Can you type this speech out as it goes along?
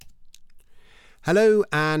Hello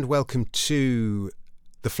and welcome to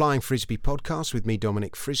the Flying Frisbee podcast with me,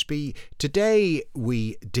 Dominic Frisby. Today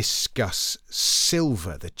we discuss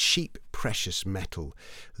silver, the cheap precious metal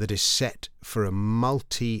that is set for a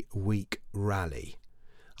multi-week rally.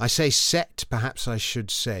 I say set, perhaps I should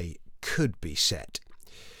say could be set.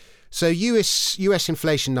 So US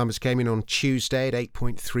inflation numbers came in on Tuesday at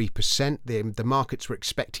 8.3%. The markets were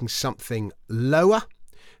expecting something lower,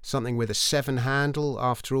 something with a 7 handle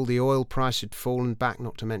after all the oil price had fallen back,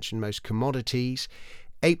 not to mention most commodities.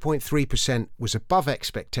 8.3% was above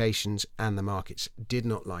expectations and the markets did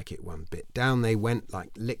not like it one bit. Down they went like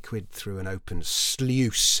liquid through an open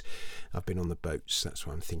sluice. I've been on the boats, that's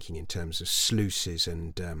why I'm thinking in terms of sluices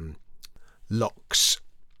and locks.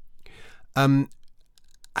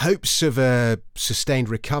 Hopes of a sustained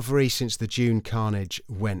recovery since the June carnage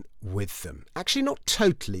went with them. Actually, not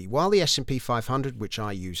totally. While the S&P 500, which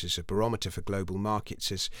I use as a barometer for global markets,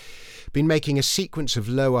 has been making a sequence of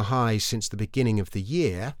lower highs since the beginning of the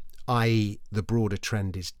year, i.e. the broader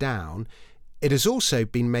trend is down, it has also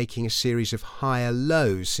been making a series of higher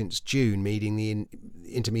lows since June, meaning the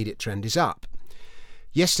intermediate trend is up.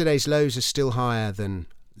 Yesterday's lows are still higher than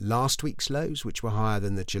last week's lows, which were higher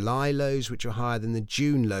than the July lows, which were higher than the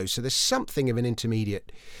June lows. So there's something of an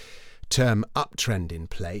intermediate term uptrend in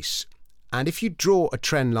place. And if you draw a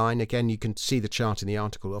trend line, again, you can see the chart in the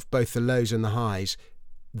article of both the lows and the highs,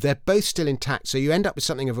 they're both still intact. So you end up with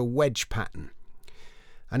something of a wedge pattern.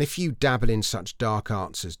 And if you dabble in such dark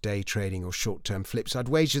arts as day trading or short-term flips, I'd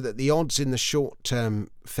wager that the odds in the short term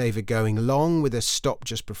favour going long with a stop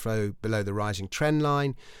just below the rising trend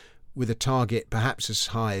line, with a target perhaps as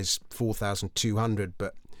high as 4,200,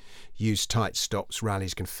 but use tight stops.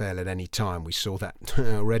 Rallies can fail at any time. We saw that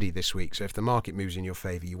already this week. So if the market moves in your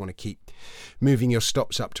favour, you want to keep moving your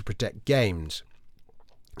stops up to protect gains.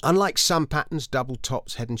 Unlike some patterns, double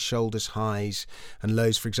tops, head and shoulders highs and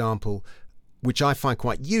lows, for example, which I find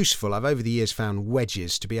quite useful, I've over the years found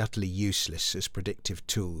wedges to be utterly useless as predictive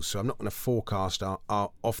tools. So I'm not going to forecast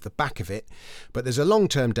off the back of it, but there's a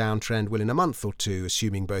long-term downtrend will in a month or two,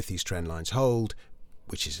 assuming both these trend lines hold,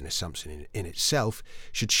 which is an assumption in itself,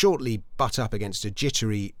 should shortly butt up against a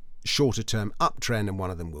jittery shorter-term uptrend and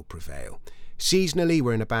one of them will prevail. Seasonally,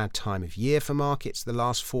 we're in a bad time of year for markets. The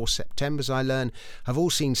last 4 Septembers, I learn, have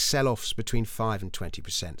all seen sell-offs between 5 and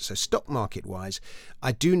 20%. So stock market-wise,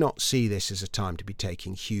 I do not see this as a time to be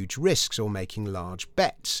taking huge risks or making large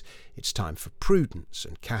bets. It's time for prudence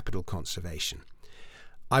and capital conservation.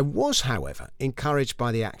 I was, however, encouraged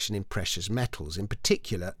by the action in precious metals, in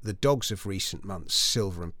particular the dogs of recent months,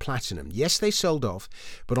 silver and platinum. Yes, they sold off,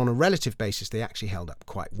 but on a relative basis they actually held up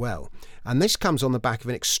quite well. And this comes on the back of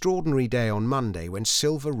an extraordinary day on Monday when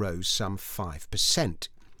silver rose some 5%.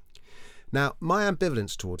 Now, my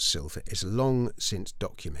ambivalence towards silver is long since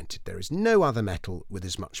documented. There is no other metal with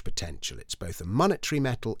as much potential. It's both a monetary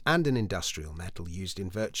metal and an industrial metal used in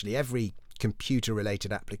virtually every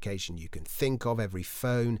computer-related application you can think of. Every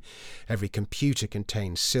phone, every computer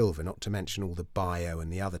contains silver, not to mention all the bio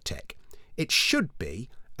and the other tech. It should be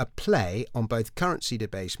a play on both currency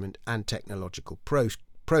debasement and technological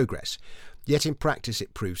progress. Yet in practice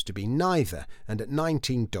it proves to be neither, and at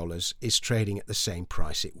 $19 is trading at the same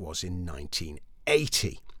price it was in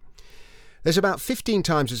 1980. There's about 15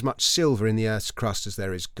 times as much silver in the Earth's crust as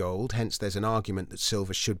there is gold, hence there's an argument that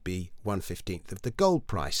silver should be 1/15 of the gold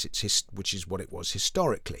price, which is what it was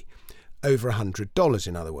historically. Over $100,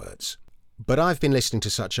 in other words. But I've been listening to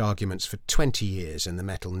such arguments for 20 years and the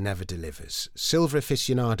metal never delivers. Silver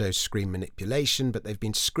aficionados scream manipulation, but they've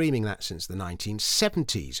been screaming that since the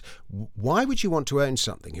 1970s. Why would you want to own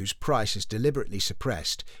something whose price is deliberately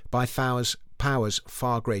suppressed by powers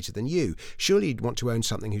far greater than you? Surely you'd want to own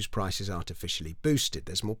something whose price is artificially boosted.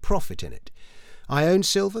 There's more profit in it. I own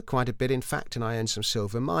silver, quite a bit in fact, and I own some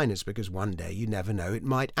silver miners because one day you never know, it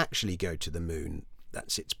might actually go to the moon.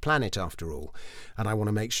 That's its planet after all, and I want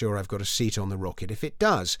to make sure I've got a seat on the rocket if it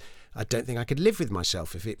does. I don't think I could live with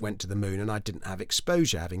myself if it went to the moon and I didn't have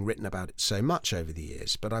exposure, having written about it so much over the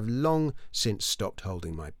years, but I've long since stopped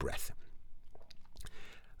holding my breath.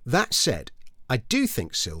 That said, I do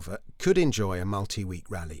think silver could enjoy a multi-week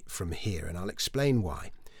rally from here, and I'll explain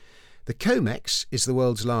why. The COMEX is the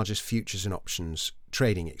world's largest futures and options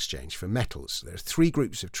trading exchange for metals. There are 3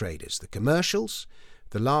 groups of traders: the commercials,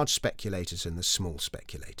 the large speculators and the small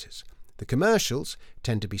speculators. The commercials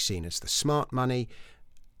tend to be seen as the smart money,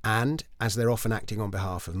 and as they're often acting on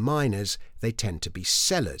behalf of miners, they tend to be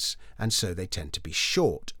sellers, and so they tend to be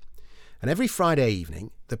short. And every Friday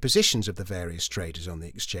evening, the positions of the various traders on the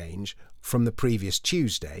exchange from the previous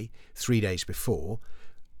Tuesday, 3 days before,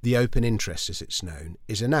 the open interest as it's known,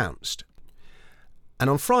 is announced. And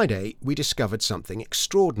on Friday, we discovered something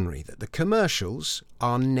extraordinary, that the commercials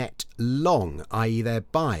are net long, i.e. they're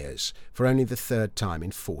buyers, for only the third time in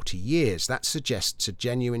 40 years. That suggests a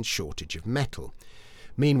genuine shortage of metal.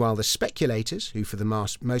 Meanwhile, the speculators, who for the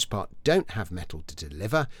most part don't have metal to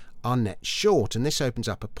deliver, are net short, and this opens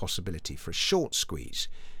up a possibility for a short squeeze.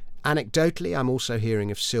 Anecdotally, I'm also hearing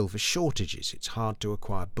of silver shortages. It's hard to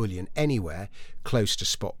acquire bullion anywhere close to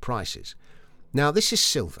spot prices. Now, this is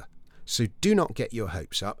silver. So do not get your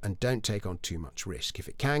hopes up and don't take on too much risk. If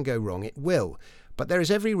it can go wrong, it will. But there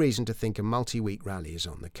is every reason to think a multi-week rally is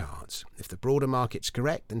on the cards. If the broader market's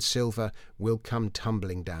correct, then silver will come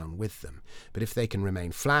tumbling down with them. But if they can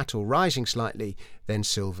remain flat or rising slightly, then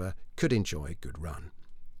silver could enjoy a good run.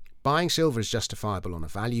 Buying silver is justifiable on a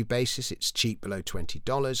value basis. It's cheap below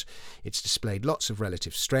 $20. It's displayed lots of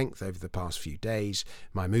relative strength over the past few days.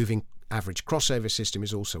 My moving average crossover system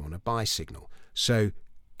is also on a buy signal. So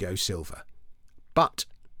go silver. But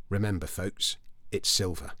remember, folks, it's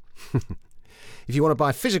silver. If you want to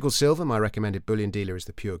buy physical silver, my recommended bullion dealer is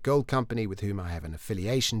the Pure Gold Company, with whom I have an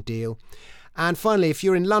affiliation deal. And finally, if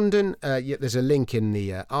you're in London, there's a link in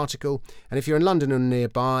the article. And if you're in London or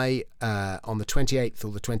nearby on the 28th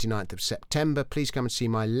or the 29th of September, please come and see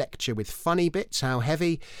my lecture with Funny Bits, How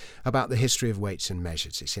Heavy, about the history of weights and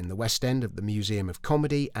measures. It's in the West End of the Museum of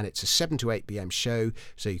Comedy, and it's a 7 to 8 p.m. show,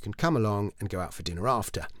 so you can come along and go out for dinner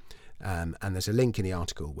after. And there's a link in the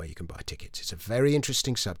article where you can buy tickets. It's a very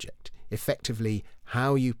interesting subject, effectively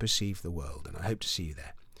how you perceive the world, and I hope to see you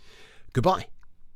there. Goodbye.